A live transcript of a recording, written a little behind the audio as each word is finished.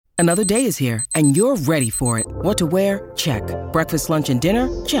Another day is here, and you're ready for it. What to wear? Check. Breakfast, lunch, and dinner?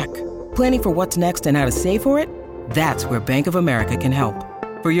 Check. Planning for what's next and how to save for it? That's where Bank of America can help.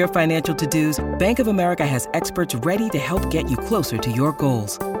 For your financial to-dos, Bank of America has experts ready to help get you closer to your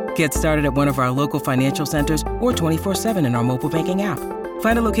goals. Get started at one of our local financial centers or 24/7 in our mobile banking app.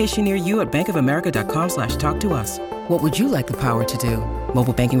 Find a location near you at bankofamerica.com/talktous. What would you like the power to do?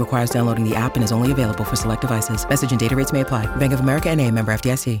 Mobile banking requires downloading the app and is only available for select devices. Message and data rates may apply. Bank of America N.A., member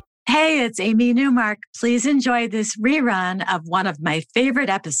FDIC. Hey, it's Amy Newmark. Please enjoy this rerun of one of my favorite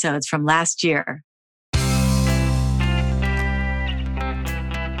episodes from last year.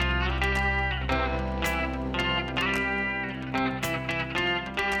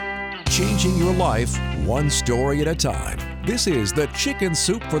 Changing your life one story at a time. This is the Chicken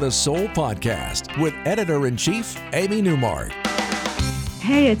Soup for the Soul podcast with Editor-in-Chief Amy Newmark.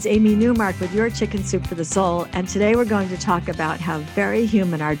 Hey, it's Amy Newmark with your Chicken Soup for the Soul, and today we're going to talk about how very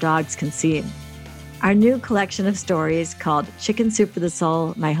human our dogs can seem. Our new collection of stories called Chicken Soup for the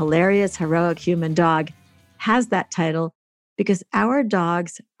Soul, My Hilarious Heroic Human Dog, has that title because our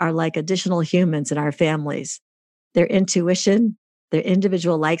dogs are like additional humans in our families. Their intuition, their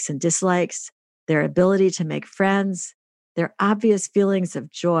individual likes and dislikes, their ability to make friends, their obvious feelings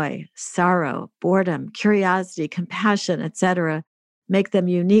of joy, sorrow, boredom, curiosity, compassion, etc., make them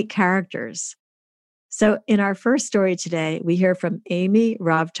unique characters. So in our first story today, we hear from Amy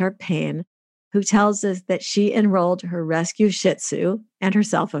Ravtar-Payne, who tells us that she enrolled her rescue Shih Tzu, and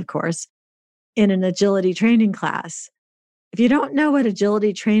herself, of course, in an agility training class. If you don't know what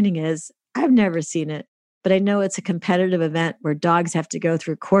agility training is, I've never seen it, but I know it's a competitive event where dogs have to go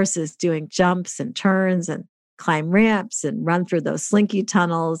through courses doing jumps and turns and climb ramps and run through those slinky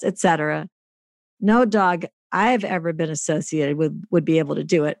tunnels, etc. No dog I've ever been associated with would be able to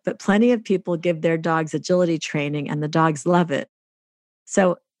do it, but plenty of people give their dogs agility training and the dogs love it.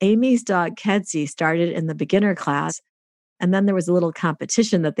 So Amy's dog, Kedzie, started in the beginner class, and then there was a little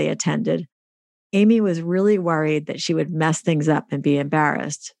competition that they attended. Amy was really worried that she would mess things up and be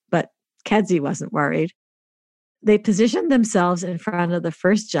embarrassed, but Kedzie wasn't worried. They positioned themselves in front of the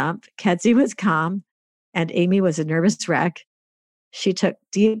first jump. Kedzie was calm, and Amy was a nervous wreck. She took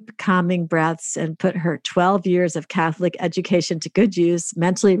deep, calming breaths and put her 12 years of Catholic education to good use,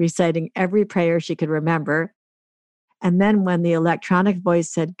 mentally reciting every prayer she could remember. And then when the electronic voice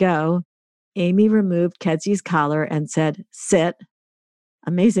said go, Amy removed Kedzie's collar and said, sit.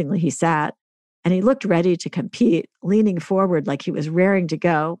 Amazingly, he sat, and he looked ready to compete, leaning forward like he was raring to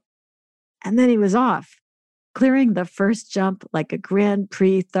go. And then he was off, clearing the first jump like a Grand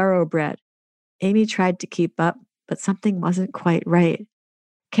Prix thoroughbred. Amy tried to keep up, but something wasn't quite right.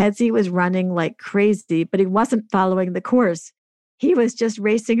 Kedzie was running like crazy, but he wasn't following the course. He was just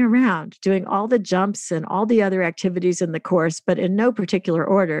racing around, doing all the jumps and all the other activities in the course, but in no particular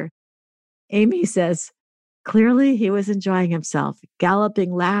order. Amy says, clearly he was enjoying himself,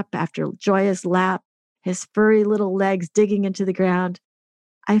 galloping lap after joyous lap, his furry little legs digging into the ground.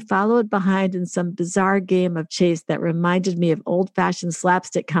 I followed behind in some bizarre game of chase that reminded me of old-fashioned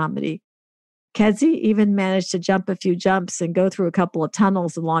slapstick comedy. Kedzie even managed to jump a few jumps and go through a couple of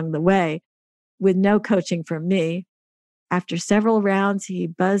tunnels along the way, with no coaching from me. After several rounds, he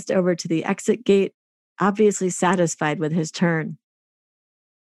buzzed over to the exit gate, obviously satisfied with his turn.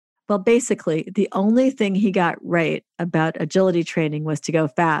 Well, basically, the only thing he got right about agility training was to go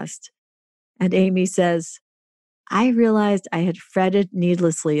fast. And Amy says, I realized I had fretted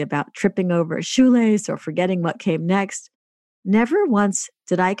needlessly about tripping over a shoelace or forgetting what came next. Never once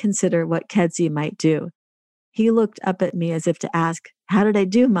did I consider what Kedzie might do. He looked up at me as if to ask, how did I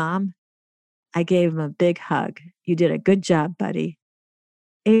do, Mom? I gave him a big hug. You did a good job, buddy.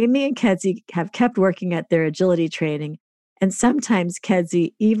 Amy and Kedzie have kept working at their agility training, and sometimes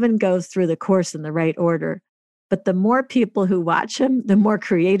Kedzie even goes through the course in the right order. But the more people who watch him, the more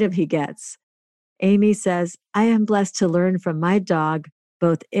creative he gets. Amy says, I am blessed to learn from my dog,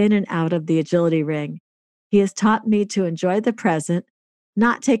 both in and out of the agility ring. He has taught me to enjoy the present,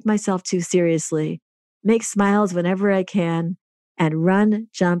 not take myself too seriously, make smiles whenever I can, and run,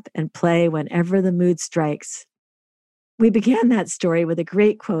 jump, and play whenever the mood strikes. We began that story with a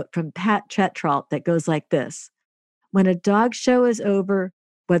great quote from Pat Tetrault that goes like this: when a dog show is over,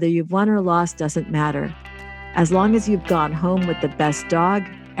 whether you've won or lost doesn't matter. As long as you've gone home with the best dog,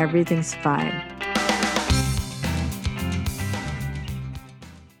 everything's fine.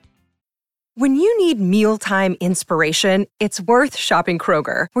 When you need mealtime inspiration, it's worth shopping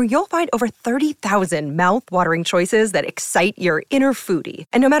Kroger, where you'll find over 30,000 mouth-watering choices that excite your inner foodie.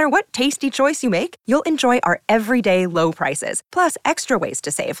 And no matter what tasty choice you make, you'll enjoy our everyday low prices, plus extra ways to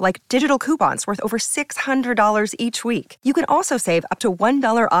save, like digital coupons worth over $600 each week. You can also save up to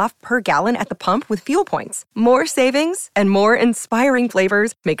 $1 off per gallon at the pump with fuel points. More savings and more inspiring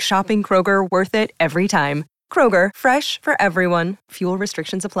flavors make shopping Kroger worth it every time. Kroger, fresh for everyone. Fuel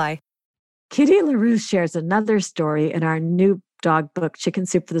restrictions apply. Kitty LaRousse shares another story in our new dog book, Chicken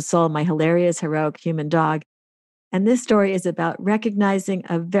Soup for the Soul, My Hilarious Heroic Human Dog. And this story is about recognizing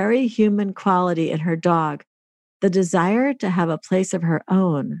a very human quality in her dog, the desire to have a place of her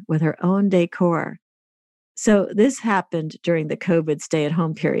own with her own decor. So this happened during the COVID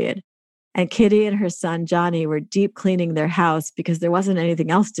stay-at-home period. And Kitty and her son, Johnny, were deep cleaning their house because there wasn't anything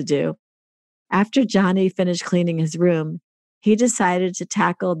else to do. After Johnny finished cleaning his room, he decided to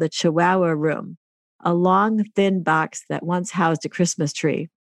tackle the Chihuahua room, a long, thin box that once housed a Christmas tree.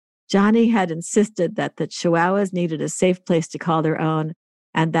 Johnny had insisted that the Chihuahuas needed a safe place to call their own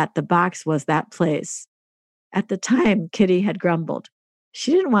and that the box was that place. At the time, Kitty had grumbled.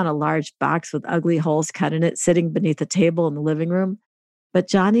 She didn't want a large box with ugly holes cut in it sitting beneath a table in the living room, but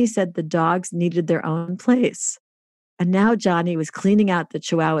Johnny said the dogs needed their own place. And now Johnny was cleaning out the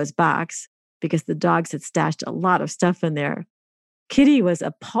Chihuahua's box because the dogs had stashed a lot of stuff in there. Kitty was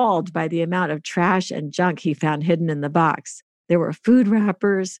appalled by the amount of trash and junk he found hidden in the box. There were food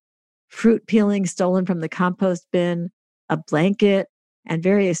wrappers, fruit peelings stolen from the compost bin, a blanket, and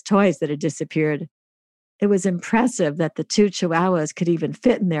various toys that had disappeared. It was impressive that the two Chihuahuas could even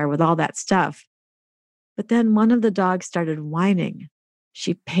fit in there with all that stuff. But then one of the dogs started whining.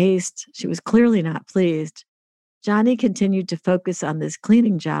 She paced. She was clearly not pleased. Johnny continued to focus on this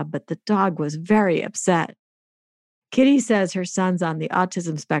cleaning job, but the dog was very upset. Kitty says her son's on the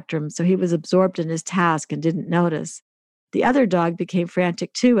autism spectrum, so he was absorbed in his task and didn't notice. The other dog became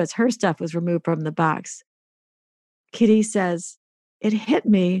frantic too as her stuff was removed from the box. Kitty says, "It hit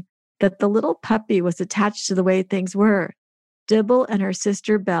me that the little puppy was attached to the way things were. Dibble and her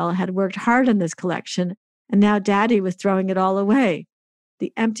sister Belle had worked hard on this collection, and now Daddy was throwing it all away.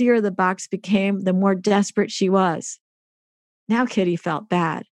 The emptier the box became, the more desperate she was." Now Kitty felt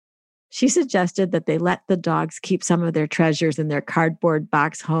bad. She suggested that they let the dogs keep some of their treasures in their cardboard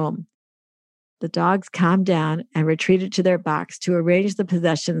box home. The dogs calmed down and retreated to their box to arrange the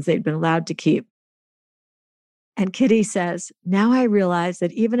possessions they'd been allowed to keep. And Kitty says, "Now I realize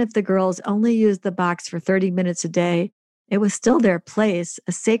that even if the girls only used the box for 30 minutes a day, it was still their place,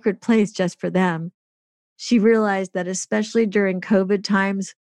 a sacred place just for them." She realized that especially during COVID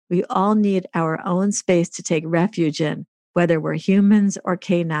times, we all need our own space to take refuge in, whether we're humans or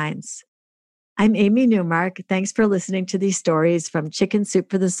canines. I'm Amy Newmark. Thanks for listening to these stories from Chicken Soup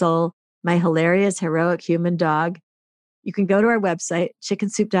for the Soul, My Hilarious Heroic Human Dog. You can go to our website,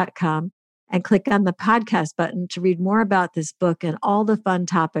 chickensoup.com, and click on the podcast button to read more about this book and all the fun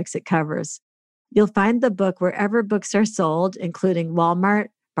topics it covers. You'll find the book wherever books are sold, including Walmart,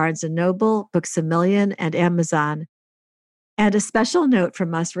 Barnes & Noble, Books A Million, and Amazon. And a special note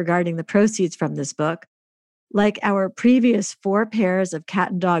from us regarding the proceeds from this book. Like our previous 4 pairs of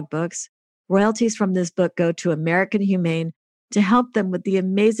cat and dog books, royalties from this book go to American Humane to help them with the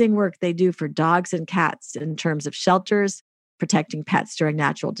amazing work they do for dogs and cats in terms of shelters, protecting pets during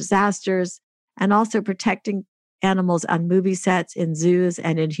natural disasters, and also protecting animals on movie sets, in zoos,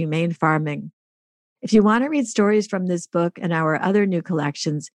 and in humane farming. If you want to read stories from this book and our other new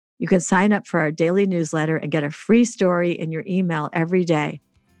collections, you can sign up for our daily newsletter and get a free story in your email every day.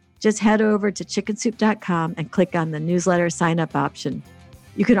 Just head over to chickensoup.com and click on the newsletter sign-up option.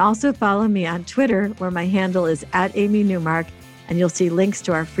 You can also follow me on Twitter, where my handle is @AmyNewmark, and you'll see links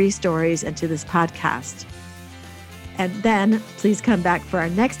to our free stories and to this podcast. And then please come back for our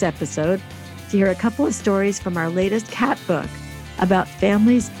next episode to hear a couple of stories from our latest cat book about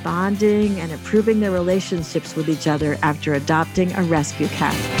families bonding and improving their relationships with each other after adopting a rescue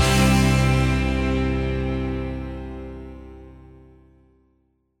cat.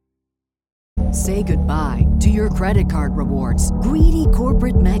 Say goodbye to your credit card rewards. Greedy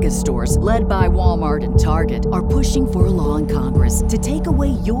corporate mega stores, led by Walmart and Target, are pushing for a law in Congress to take away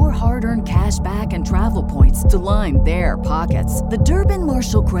your hard-earned cash back and travel points to line their pockets. The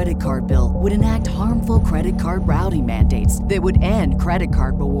Durbin-Marshall credit card bill would enact harmful credit card routing mandates that would end credit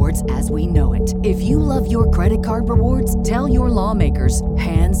card rewards as we know it. If you love your credit card rewards, tell your lawmakers,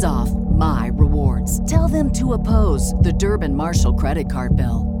 hands off my rewards. Tell them to oppose the Durbin-Marshall credit card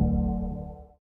bill.